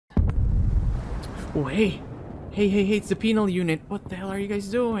Oh, hey. Hey, it's the penal unit. What the hell are you guys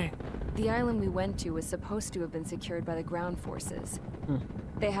doing? The island we went to was supposed to have been secured by the ground forces.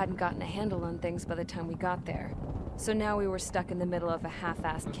 They hadn't gotten a handle on things by the time we got there. So now we were stuck in the middle of a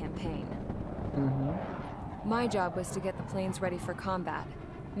half-assed campaign. My job was to get the planes ready for combat,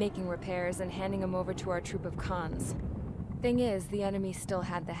 making repairs and handing them over to our troop of cons. Thing is, the enemy still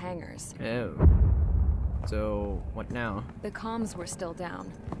had the hangars. Oh. So, what now? The comms were still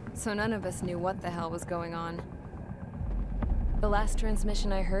down, so none of us knew what the hell was going on. The last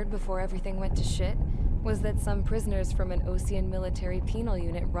transmission I heard before everything went to shit was that some prisoners from an Osean military penal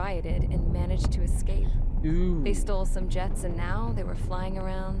unit rioted and managed to escape. Ooh. They stole some jets and now they were flying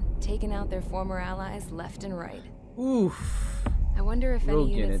around, taking out their former allies left and right. Oof. I wonder if Rogue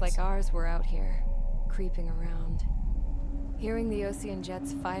any units units. like ours were out here, creeping around. Hearing the Osean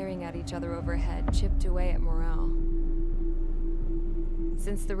jets firing at each other overhead chipped away at morale.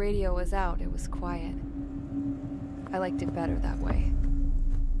 Since the radio was out, it was quiet. I liked it better that way.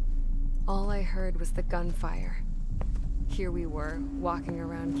 All I heard was the gunfire. Here we were, walking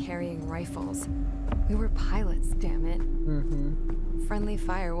around carrying rifles. We were pilots, damn it. Friendly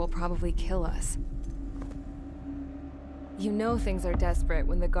fire will probably kill us. You know things are desperate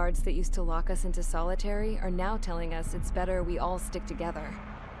when the guards that used to lock us into solitary are now telling us it's better we all stick together.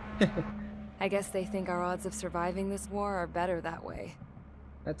 I guess they think our odds of surviving this war are better that way.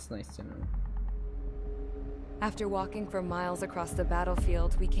 That's nice to know. After walking for miles across the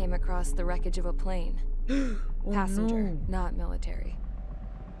battlefield, we came across the wreckage of a plane. Oh, Passenger, no. not military.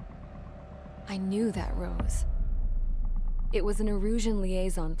 I knew that rose. It was an Erusian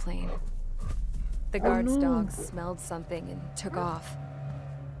liaison plane. The guard's dogs smelled something and took off.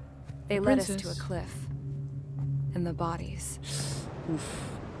 They led us to a cliff. And the bodies.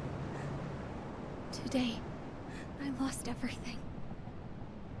 Oof. Today, I lost everything.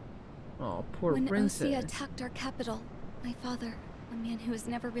 Oh, poor When princess. Osea attacked our capital, my father, a man who was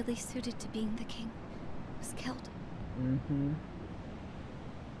never really suited to being the king, was killed.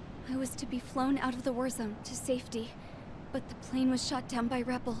 I was to be flown out of the war zone to safety, but the plane was shot down by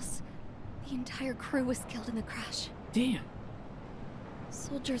rebels. The entire crew was killed in the crash. Damn.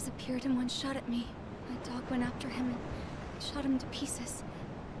 Soldiers appeared and one shot at me. My dog went after him and shot him to pieces.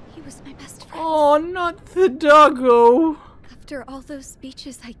 He was my best friend. Oh, not the doggo. After all those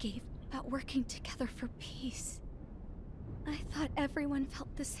speeches I gave about working together for peace, I thought everyone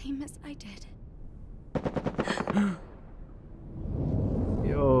felt the same as I did.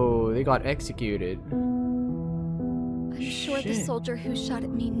 Yo, they got executed. I'm sure the soldier who shot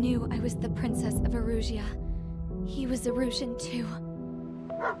at me knew I was the Princess of Erusia. He was Erusian too.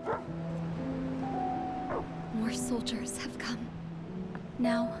 More soldiers have come.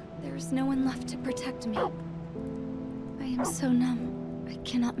 Now, there is no one left to protect me. I am so numb, I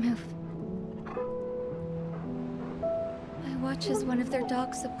cannot move. I watch as one of their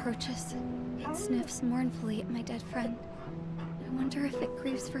dogs approaches. It sniffs mournfully at my dead friend. I wonder if it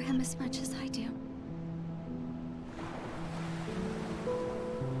grieves for him as much as I do.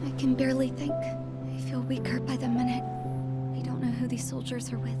 I can barely think. I feel weaker by the minute. I don't know who these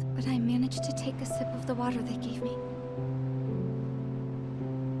soldiers are with, but I managed to take a sip of the water they gave me.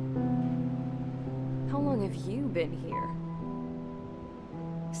 How long have you been here?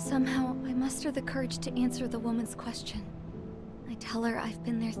 Somehow, I muster the courage to answer the woman's question. I tell her I've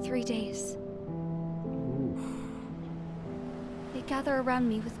been there 3 days. They gather around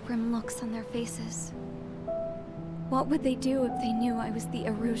me with grim looks on their faces. What would they do if they knew I was the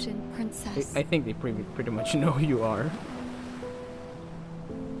Erusian princess? I think they pretty much know who you are.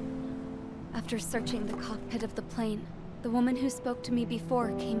 After searching the cockpit of the plane, the woman who spoke to me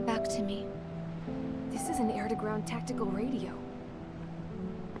before came back to me. This is an air-to-ground tactical radio.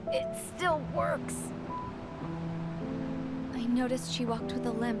 It still works! I noticed she walked with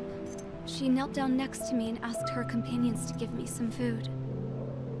a limp. She knelt down next to me and asked her companions to give me some food.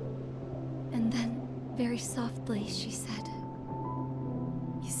 And then, very softly, she said,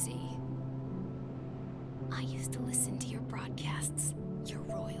 You see, I used to listen to your broadcasts, Your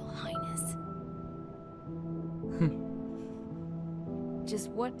Royal Highness. Just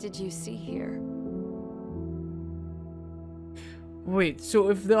what did you see here? Wait, so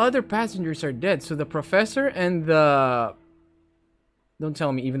if the other passengers are dead, so the professor and the... Don't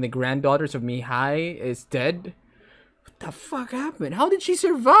tell me, even the granddaughters of Mihai is dead? What the fuck happened? How did she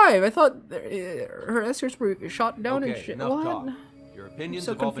survive? I thought her escorts were shot down and shit. Enough What? talk. Your opinions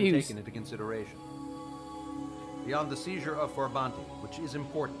So have all been confused. taken into consideration. Beyond the seizure of Forbanti, which is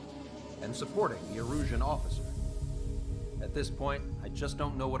important, and supporting the Erusian officer. At this point, I just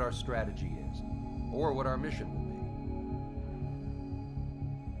don't know what our strategy is, or what our mission will be.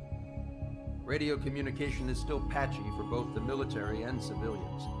 Radio communication is still patchy for both the military and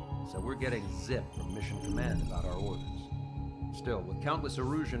civilians, so we're getting zip from Mission Command about our orders. Still, with countless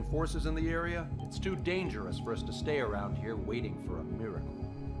Erusian forces in the area, it's too dangerous for us to stay around here waiting for a miracle.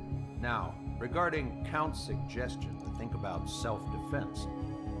 Now, regarding Count's suggestion to think about self-defense,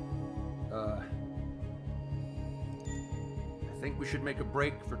 I think we should make a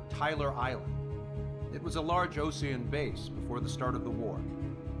break for Tyler Island. It was a large Osean base before the start of the war.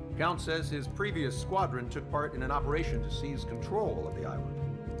 Count says his previous squadron took part in an operation to seize control of the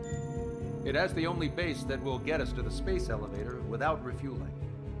island. It has the only base that will get us to the space elevator without refueling.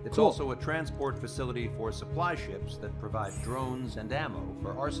 It's also a transport facility for supply ships that provide drones and ammo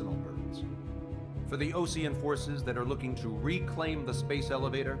for arsenal birds. For the Osean forces that are looking to reclaim the space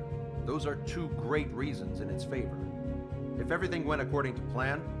elevator, those are two great reasons in its favor. If everything went according to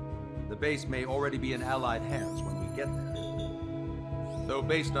plan, the base may already be in Allied hands when we get there. Though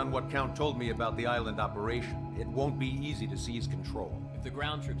based on what Count told me about the island operation, it won't be easy to seize control. If the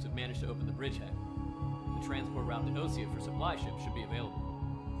ground troops have managed to open the bridgehead, the transport route to Osea for supply ships should be available.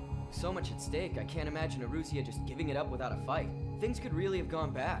 So much at stake, I can't imagine Erusia just giving it up without a fight. Things could really have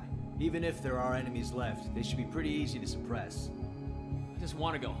gone bad. Even if there are enemies left, they should be pretty easy to suppress. I just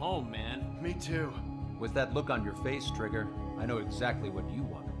want to go home, man. Me too. With that look on your face, Trigger, I know exactly what you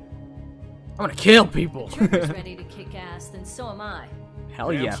want to do. I want to kill people. Trigger's ready to kick ass, then so am I.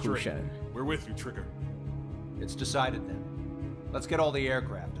 Hell yeah, Husha. We're with you, Trigger. It's decided then. Let's get all the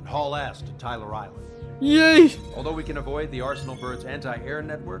aircraft and haul ass to Tyler Island. Yay! Although we can avoid the Arsenal Bird's anti-air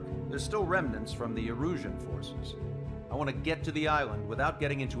network, there's still remnants from the Erusian forces. I want to get to the island without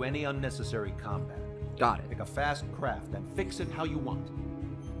getting into any unnecessary combat. Got it. Pick a fast craft and fix it how you want.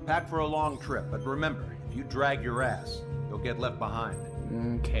 Pack for a long trip, but remember, if you drag your ass, you'll get left behind.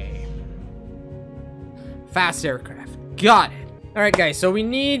 Okay. Fast aircraft. Got it. Alright guys, so we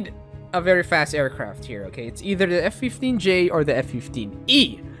need a very fast aircraft here, okay? It's either the F-15J or the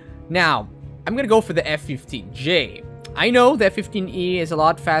F-15E. Now, I'm gonna go for the F-15J. I know the F-15E is a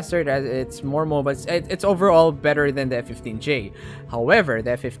lot faster, it's more mobile, it's overall better than the F-15J. However,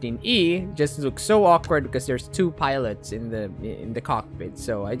 the F-15E just looks so awkward because there's two pilots in the cockpit.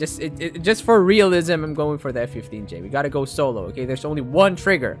 So I just for realism, I'm going for the F-15J. We gotta go solo, okay? There's only one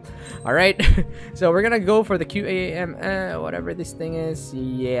trigger, all right? So we're gonna go for the QAM, whatever this thing is.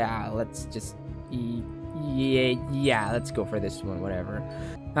 Yeah, let's just yeah, let's go for this one, whatever.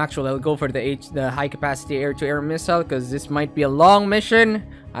 Actually, I'll go for the high-capacity air-to-air missile because this might be a long mission.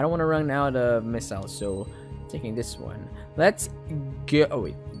 I don't want to run out of missiles, so taking this one. Let's go. Oh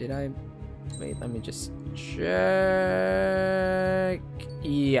wait, did I? Wait, let me just check.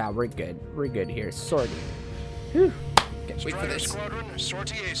 Yeah, we're good. We're good here. Sorting. Whew. Can't wait for this. Squadron,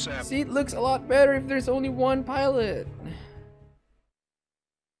 sortie ASAP. See, it looks a lot better if there's only one pilot.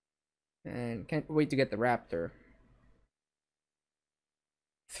 And can't wait to get the Raptor.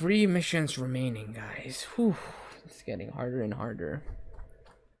 3 missions remaining, guys. Whew. It's getting harder and harder.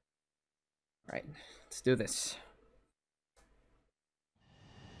 Alright, let's do this.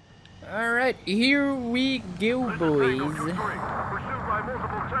 Alright, here we go, boys. Pursued by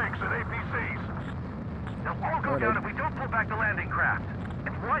multiple tanks and APCs. They'll all go down if we don't pull back the landing craft.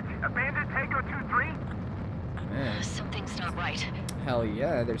 It's what? Abandoned Tango 2-3? Man. Something's not right. Hell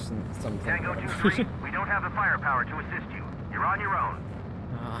yeah, there's something. Tango 2-3, we don't have the firepower to assist you. You're on your own.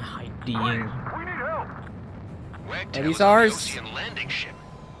 Hiding. We need help. Are these ours? Landing ship.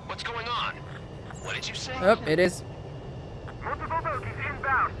 What's going on? What did you say? Oh, it is. Multiple bogies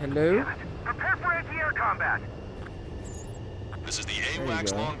inbound. Hello? Damn it. Prepare for anti-air combat. This is the you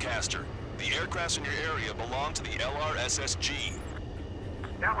AWACS go. Lancaster. The aircrafts in your area belong to the LRSSG.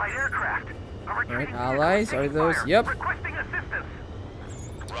 Allied aircraft. Alright, allies, are those? Yep. Requesting assistance.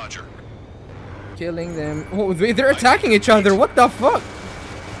 Roger. Killing them. Oh, they're attacking each other. What the fuck?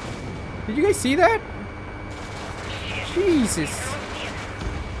 Did you guys see that? Jesus.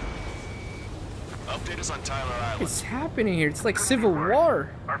 Update us on Tyler Island. What's happening here? It's like civil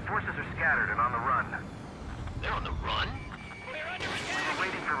war. Our forces are scattered and on the run. They're on the run? We were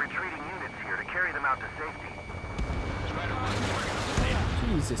waiting for retreating units here to carry them out to safety.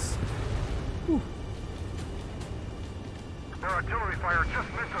 Jesus. Whew. Their artillery fire just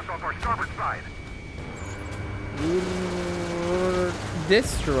missed us off our starboard side.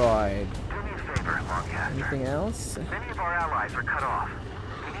 Destroyed. Do me a favor, Lancaster. Anything else? Many of our allies are cut off.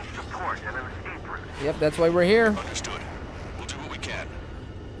 We need support and an escape route. Yep, that's why we're here. Understood. We'll do what we can.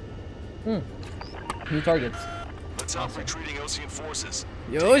 New targets. Let's help retreating Osean forces.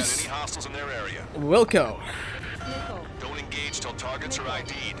 Yes. Take out any hostiles in their area. Wilco. Don't engage till targets are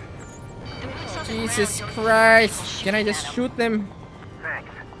ID'd. Jesus Christ. Can I just shoot them?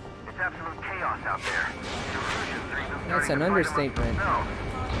 Thanks. It's absolute chaos out there. That's an understatement.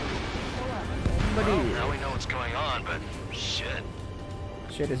 Buddy. Now we know what's going on, but shit.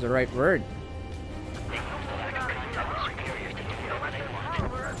 Shit is the right word.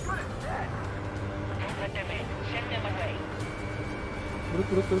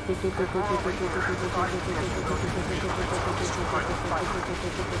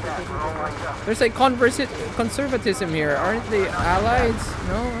 There's like conservatism here. Aren't they allies?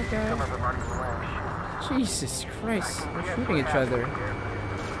 No? Okay. Jesus Christ. They're shooting each other.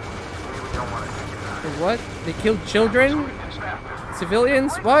 What? They killed children?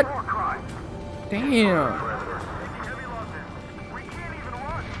 Civilians? What? Damn.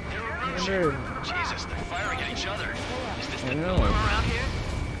 Jesus, they're firing at each other. Is this the know. norm around here?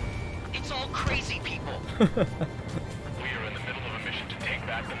 It's all crazy people. We are in the middle of a mission to take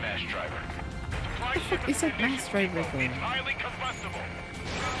back the mass driver. What the fuck is that mass driver thing? Highly combustible.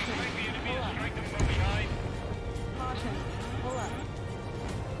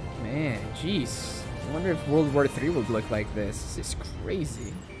 Man, jeez. I wonder if World War III would look like this. This is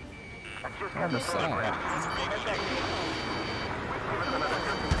crazy. Kind of sad.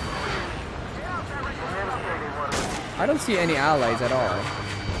 I don't see any allies at all.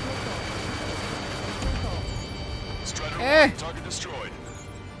 Eh! Target destroyed.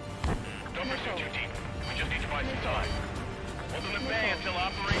 Don't pursue too deep. We just need to buy some time. Hold them at bay until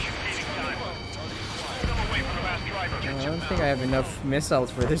operation feeding time. Pull them away from the mass driver. I don't think I have enough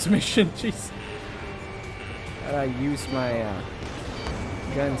missiles for this mission. Jeez. Gotta use my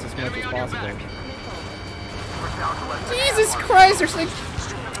guns as much as possible. Jesus Christ! There's like...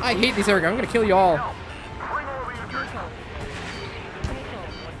 I hate these aircraft. I'm gonna kill you all.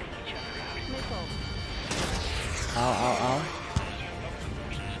 Ow, ow, ow.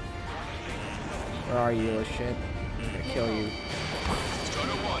 Where are you, little shit? I'm gonna kill you.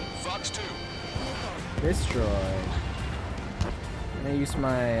 Strider 1, Fox 2. Destroy. I'm gonna use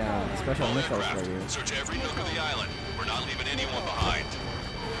my special All missiles aircraft, for you. search every nook of the island. We're not leaving anyone behind.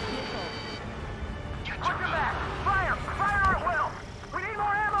 Push them back! Fire! Fire at will! We need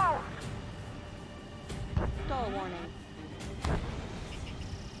more ammo! Stall warning.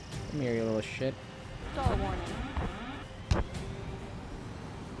 Come here, you little shit. Stall warning.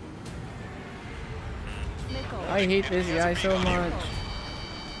 I hate this guy so much.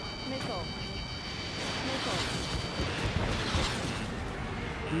 Missile.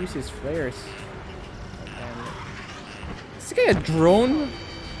 He uses flares. God damn it. Is this guy a drone?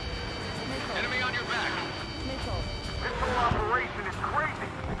 Enemy on your back! This whole operation is crazy!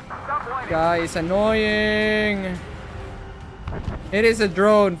 Stop lighting! Guy is annoying. It is a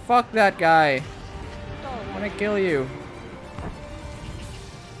drone. Fuck that guy. I'm gonna kill you.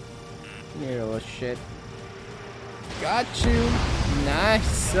 Come here, little shit. Got you.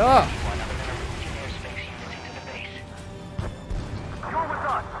 Nice. Oh. Go with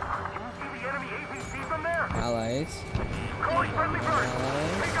us! Can you see the enemy APC from there? Allies. Calling friendly birds!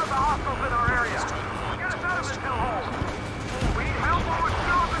 Take out the hostiles in our area! Get us out of this hellhole! We need help while we're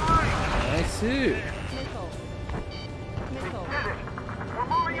still up and running! I see. Did it! We're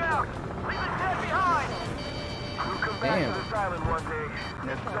moving out! Leave the dead behind! We'll come back to this island one day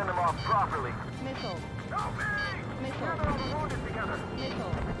and send them off properly. Missile. Help me! Missile. We're all the wounded together.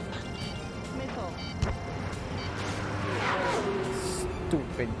 Missile.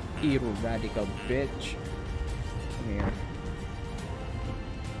 Stupid, evil, radical bitch. Come here.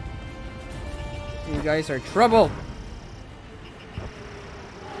 You guys are trouble.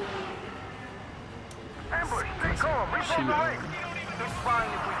 Ambush! Stay calm! Recall the ring! It's fine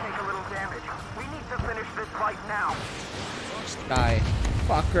if we take a little damage. We need to finish this fight now. Die.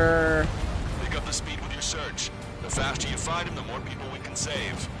 Fucker. Pick up the speed with your search. The faster you find him, the more people we can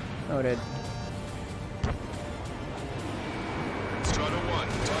save. Noted. Strider 1,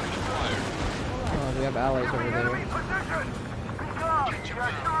 target acquired. Oh, we have allies over Enemy there. position! Good job! Your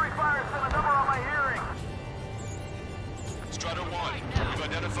artillery fire sent a number on my hearing. Strider 1, you've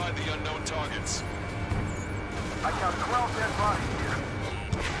identified the unknown targets. I count 12 dead bodies here.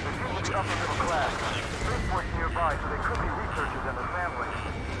 They're usually upper middle class. Spaceport's nearby, so they could be researchers and their families.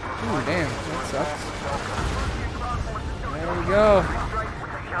 Ooh, damn. That sucks. There we go.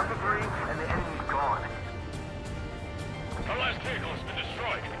 Count to 3, and the enemy's gone. Our last vehicle has been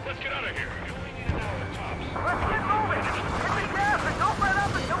destroyed. Let's get out of here. Let's get moving! Hit the gas and don't let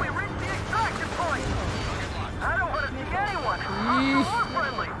up until we reach the extraction point! I don't want to see anyone! More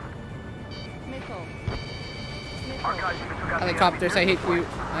friendly! Missile. Our guys even took out the Helicopters, I enemy hate you.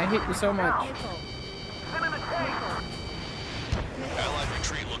 I hate you so much. Missile. Send in the tank! Allied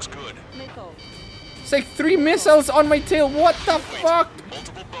retreat looks good. Missile. It's like 3 missiles on my tail. What the fuck?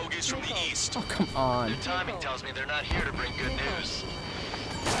 Multiple bogeys bogeys from the east. Oh, come on. Their timing tells me they're not here to bring good news.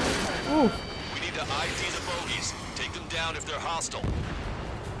 Ooh. We need to ID the bogeys. Take them down if they're hostile.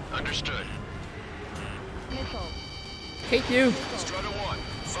 Understood. Missile. Hate you. Strider 1,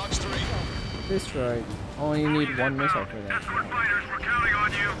 Fox 3. Destroyed. Only need one missile for that. Ps4 fighters, we're counting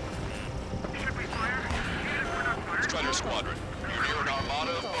on you. Should we fire? Strider Squadron, you're near an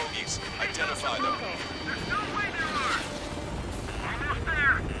armada of bogeys. Identify them. There's no way there are. Almost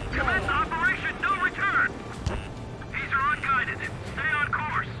there. Commence operation, no return. These are unguided. Stay on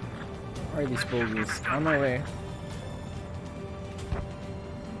course. Where are these bogeys? On my way.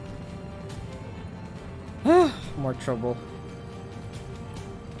 More trouble.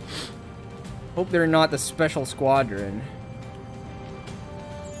 Hope they're not the special squadron.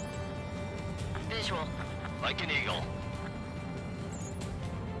 Visual. Like an eagle.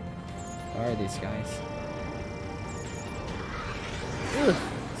 Where are these guys? Ugh,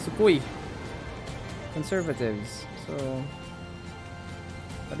 Sukui. Conservatives. So,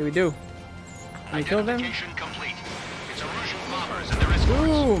 what do we do? Can we kill them? Identification complete. It's Erusian bombers and their escorts.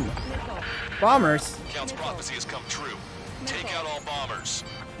 Boom! Bombers. Count's prophecy has come true. Take out all bombers.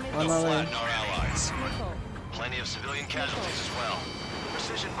 On They'll my way. flatten our allies. Missile. Plenty of civilian casualties as well.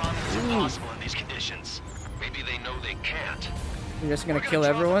 Precision bombing is impossible in these conditions. Maybe they know they can't. You're just gonna kill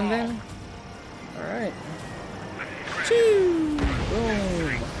everyone then? Alright. Choo!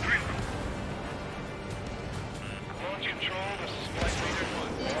 Boom! Launch control, this is Flight Leader 1.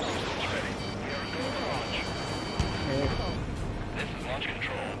 Systems ready. We are go to launch. Okay. This is launch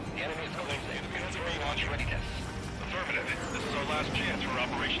control. The enemy is closing. Military launch readiness. Affirmative. This is our last chance for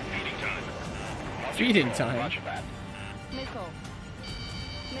Operation Feeding Time. Launch Feeding control, time? Roger that. Missile.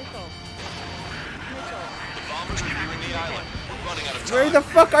 Missile. Missile. The bombers are nearing the island. We're running out of time. Where the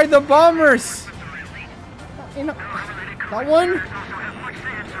fuck are the bombers? You know, that one?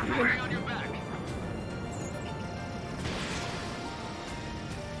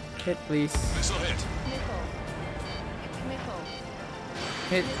 Hit, please. Missile hit. Missile. Missile.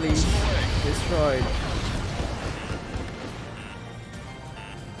 Hit, please. Destroyed.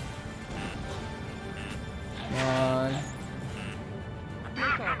 Come on.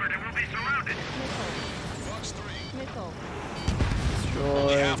 Outnumbered and will be surrounded. Fox 3. Missile.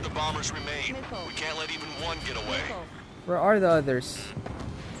 Only Destroyed. half the bombers remain. Missile. We can't let even one get away. Missile. Where are the others?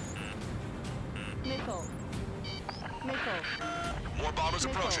 Missile. Missile. More bombers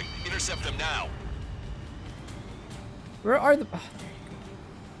Missile. approaching. Intercept them now. Where are the... Oh,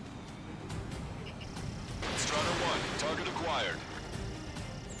 Strider 1, target acquired.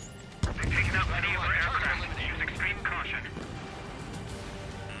 They've taken out many of our aircraft. Use extreme caution.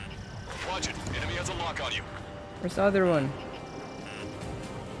 Watch it. Enemy has a lock on you. where's the other one?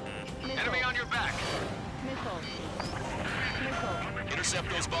 Missile. Enemy on your back. Missile. Missile. Intercept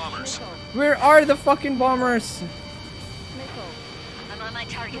those bombers. Missile. Where are the fucking bombers? Missile. I'm on my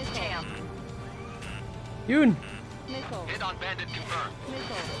target's tail. Yoon! Missile. Hit on bandit confirmed.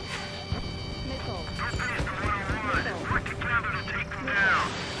 Missile. Missile. Put together to take them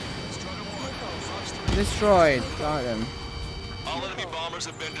down. Strider 1, Fox 3. Destroyed. Got him. All enemy bombers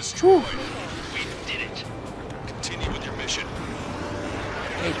have been destroyed. Missile. We did it. Continue with your mission.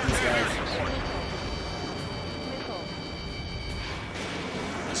 Hate these guys. Missile.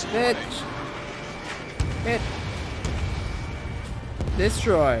 Missile away. Bitch! Hit!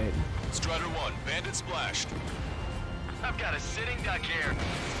 Destroyed. Strider 1, bandit splashed. I've got a sitting duck here.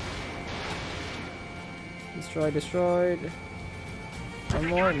 Destroyed, destroyed. One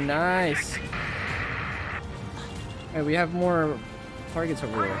more. Nice. Hey, we have more targets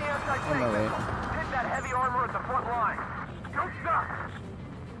over there. On my way. Hit that heavy armor at the front line. Don't stop.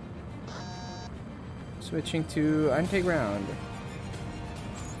 Switching to anti-ground.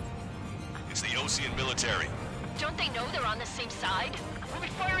 It's the Osean military. Don't they know they're on the same side? We'll be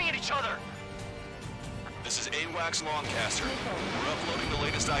firing at each other. This is AWACS Longcaster. We're uploading the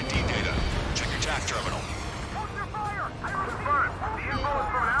latest ID data. Check your TAC terminal. Hold your fire. Confirmed. The info is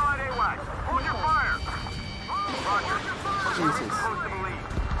from an allied AWAC. Hold your fire. Roger. Jesus. Close to the lead.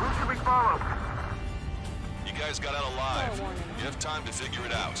 Who should we follow? You guys got out alive. You have time to figure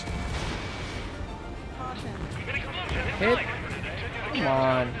it out. Caution. Hit. Come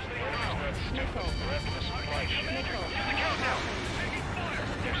on. Missile. Missile.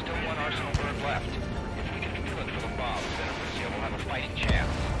 There's still one arsenal bird left. If we can fill it full of bombs, then Arussia will have a fighting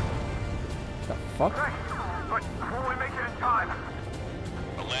chance. The fuck? Right. But will we make it in time?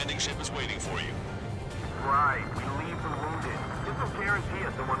 A landing ship is waiting for you. Right. We leave the wounded. This will guarantee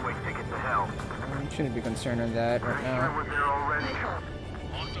us a one-way ticket to hell. You shouldn't be concerned on that right Sure now. we're there already. Missile.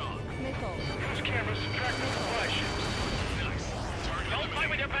 Missile. Use cameras to track the supply ships. Nice. Target Fight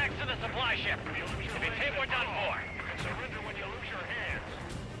with your backs to the supply ship. If it's hit, we're done for. Surrender when you lose your hands.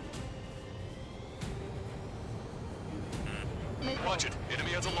 Watch it.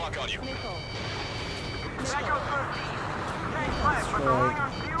 Enemy has a lock on you.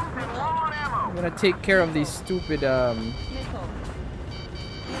 I'm gonna take care of these stupid air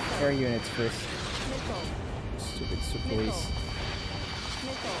units first. Stupid police.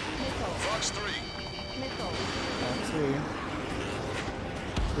 Fox 3. Fox 3.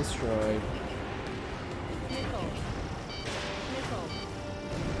 Destroyed.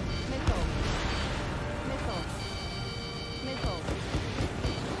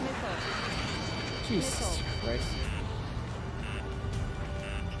 Jesus Christ.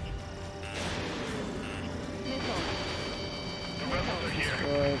 The rebels are here.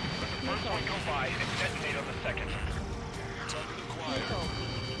 Destroyed. The first one go by and detonate on the second. Target acquired.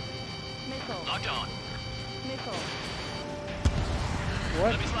 Locked on.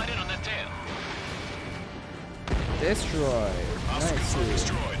 What? Let me slide in on that tail. Destroyed. Hostile confirmed Nice.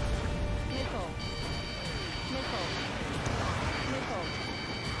 destroyed.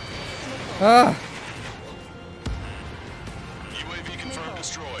 Ah! UAV confirmed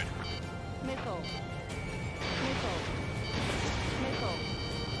destroyed.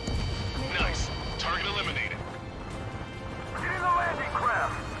 Nice. Target eliminated. Get in the landing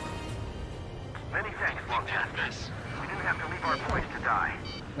craft. Many thanks, Lieutenant. We didn't have to leave our place to die.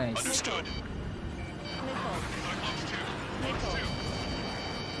 Nice. Understood.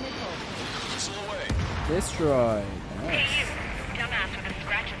 Missile away. Destroyed. Nice. Hey, you. Dumbass with the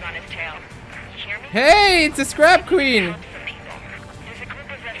scratches on his tail. You hear me? Hey, it's a scrap queen! Help some people. There's a group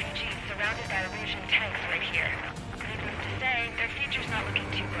of refugees surrounded by Erusian tanks right here. Needless to say, their future's not looking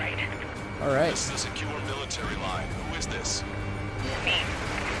too bright. Alright. This is a secure military line. Who is this? Me.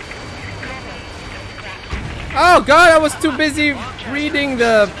 GLOCO, the scrap. Oh god, I was too busy reading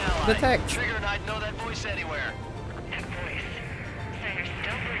the text. Figured I'd know that voice anywhere. That voice. So you're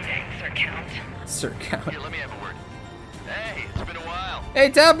still breathing, Sir Count. Sir Count. Here, let me have a word. Hey, it's been a while. Hey,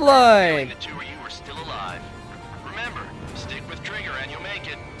 tabloid! The two of you are still alive. Remember, stick with Trigger and you'll make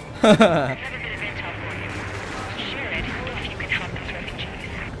it. I have a bit of intel for you. Share it if you can help those refugees.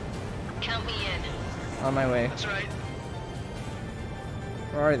 Count me in. On my way. That's right.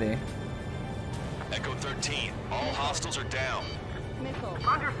 Where are they? Echo 13. All hostiles are down.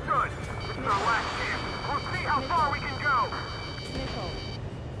 Understood. This is our last chance. We'll see how far we can go.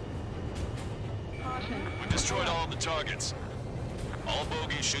 We destroyed all of the targets. All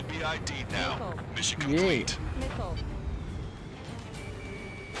bogies should be ID'd now. Mission complete.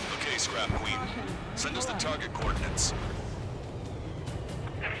 Okay, Scrap Queen. Send us the target coordinates.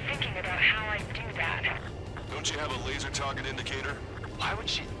 I was thinking about how I do that. Don't you have a laser target indicator? Why would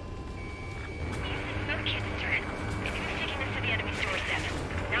she... No kidding, sir. If he was taking this to the enemy's doorstep,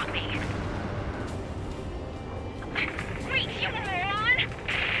 not me. Wait, you moron!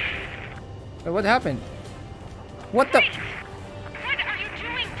 Wait, what happened? What the? Wait! What are you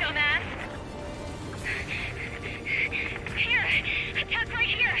doing, dumbass? Here! Attack right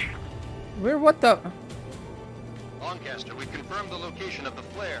here! Where? What the? Lancaster, we've confirmed the location of the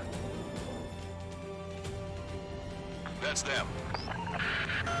flare. That's them.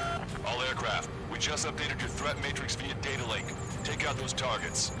 All aircraft, we just updated your threat matrix via data link. Take out those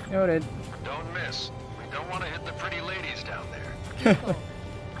targets. Noted. Don't miss. We don't want to hit the pretty ladies down there.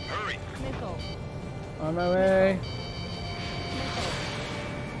 Hurry. On my way.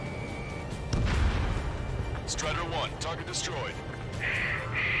 Strider 1, target destroyed.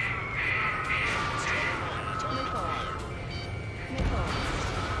 Strider 1, target acquired.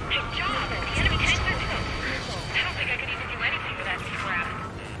 Good job! The enemy tanks are toast! I don't think I could even do anything with that scrap.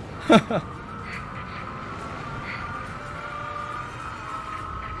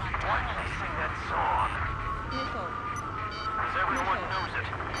 Why did I sing that song? Because everyone knows it.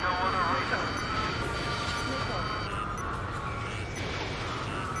 No other reason.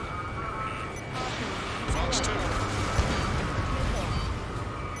 Fox 2.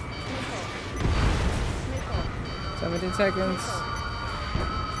 17 seconds.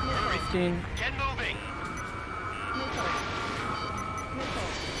 15. Get moving.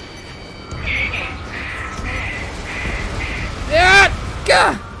 Yeah!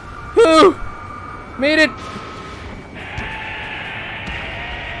 Gah! Whew! Made it!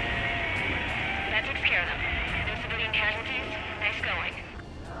 That takes care of them. No civilian casualties. Nice going.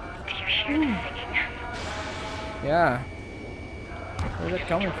 Do you hear the singing? Yeah. Where's that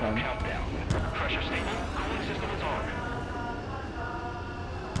coming from? Countdown. Pressure stable. Cooling system is on.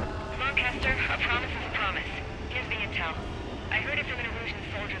 Lancaster, a promise is a promise. Here's the intel. I heard it from an Erusian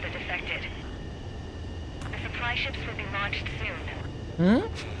soldier that defected. The supply ships will be launched soon.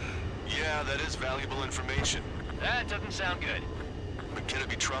 Yeah, that is valuable information. That doesn't sound good. But can it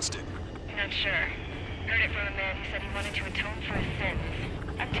be trusted? Not sure. Heard it from a man who said he wanted to atone for his sins.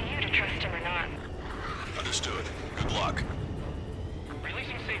 Up to you to trust him or not. Understood. Good luck.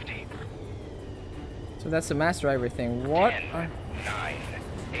 Releasing safety. So that's the master driver thing. What? 10, 9,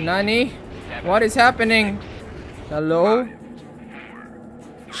 8, Nani? 7, What is happening? 6, Hello? 5,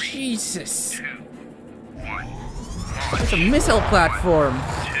 4, 3, Jesus. 2, 1. It's a missile platform. 2,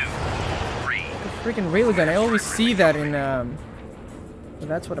 3. The freaking railgun. I always see that in well,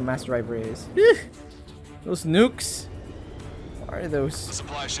 that's what a master driver is. Those nukes. What are The those?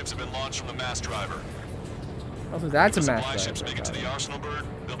 supply ships have been launched from the mass driver. Also, that's a If the master supply ships driver. make it to the arsenal bird,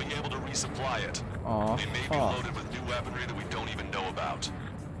 they'll be able to resupply it. Aw, They may be fuck. loaded with new weaponry that we don't even know about.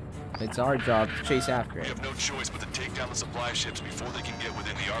 It's our job to chase after We it. have no choice but to take down the supply ships before they can get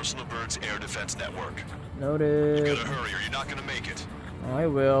within the arsenal bird's air defense network. You Noted. gotta hurry or you're not gonna make it. I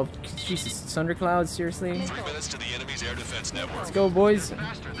will. Jesus, thunderclouds, seriously? 3 minutes to the enemy's air defense network. Let's go, boys.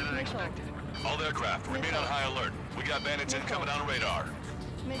 Faster than I expected. All aircraft, remain on high alert. We got bandits incoming on radar.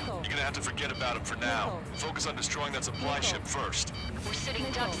 Missile. You're gonna have to forget about them for now. Focus on destroying that supply ship first. We're sitting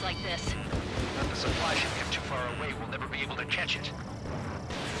ducks like this. Let the supply ship get too far away, we'll never be able to catch it.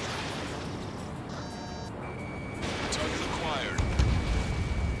 Target acquired.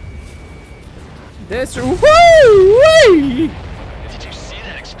 This. Woo-wee! Did you see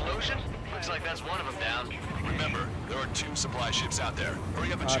that explosion? Looks like that's one of them down. Remember, there are 2 supply ships out there.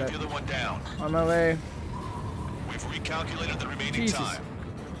 Hurry up and Got shoot it. the other one down. On my way. We've recalculated the remaining Jesus. time.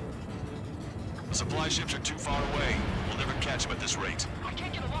 The supply ships are too far away. We'll never catch them at this rate. I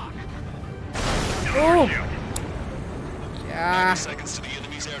can't get a lock. Oh! 90 Yeah. seconds to the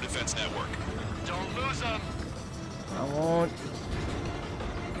enemy's air defense network. Don't lose them. I won't.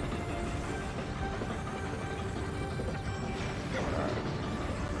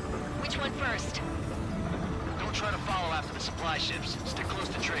 Which one first? Don't try to follow after the supply ships. Stick close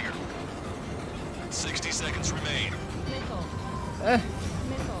to trigger. 60 seconds remain. Missile. Eh.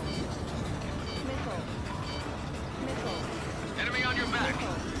 Missile. Missile. Missile. Enemy on your back.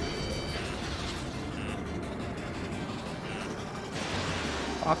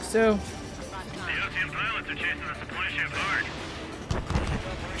 Oxo. The Ocean pilots are chasing the supply ship hard.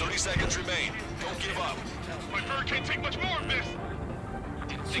 30 seconds remain. Don't give up. My bird can't take much more of this.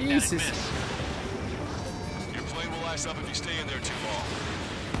 Didn't think Jesus. that'd miss. Your plane will ice up if you stay in there too long.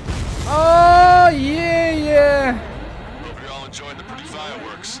 Oh, yeah. Hope you're all enjoying the pretty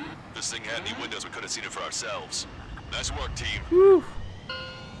fireworks. This thing had any windows, we could have seen it for ourselves. Nice work, team. Whew.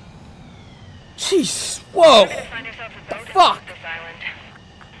 Jeez. Whoa. We're gonna find ourselves a boat and fuck? leave this island.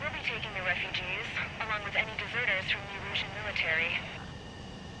 We'll be taking the refugees, along with any deserters from the Erusian military.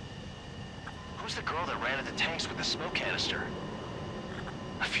 Who's the girl that ran at the tanks with the smoke canister?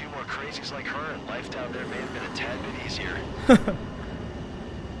 A few more crazies like her and life down there may have been a tad bit easier. What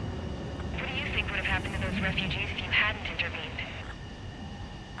do you think would have happened to those refugees if you hadn't intervened?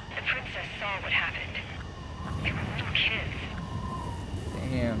 The princess saw what happened. They were little kids.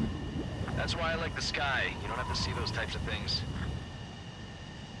 Damn. That's why I like the sky. You don't have to see those types of things.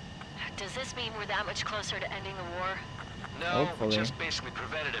 Does this mean we're that much closer to ending the war? No, Hopefully. we just basically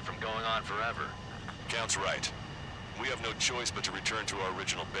prevented it from going on forever. Count's right. We have no choice but to return to our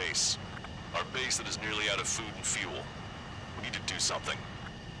original base. Our base that is nearly out of food and fuel. We need to do something.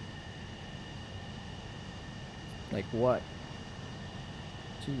 Like what?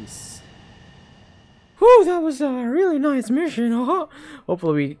 Jeez. Whew, that was a really nice mission.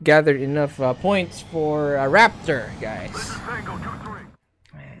 Hopefully we gathered enough points for a raptor, guys. Tango 2-3.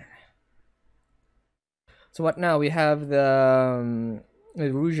 Man. So what now? We have the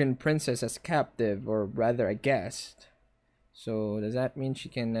Erusian princess as captive, or rather a guest. So does that mean she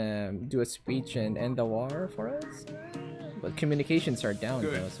can do a speech and end the war for us? But communications are down.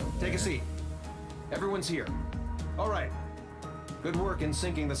 Good. Though, so Take a seat. Everyone's here. All right. Good work in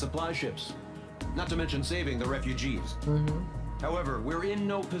sinking the supply ships. Not to mention saving the refugees. However, we're in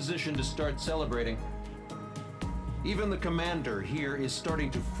no position to start celebrating. Even the commander here is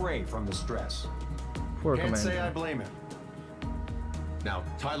starting to fray from the stress. Poor Can't commander. say I blame him. Now,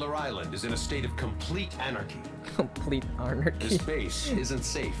 Tyler Island is in a state of complete anarchy. Complete anarchy. This base isn't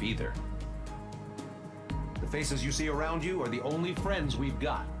safe either. The faces you see around you are the only friends we've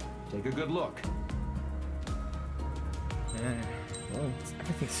got. Take a good look. Man, well,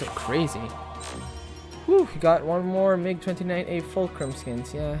 everything's so crazy. Whew, we got one more MiG-29A Fulcrum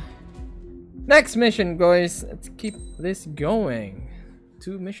skins, yeah. Next mission, guys. Let's keep this going.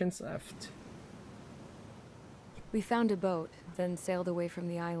 2 missions left. We found a boat, then sailed away from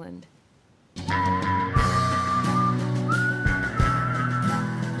the island.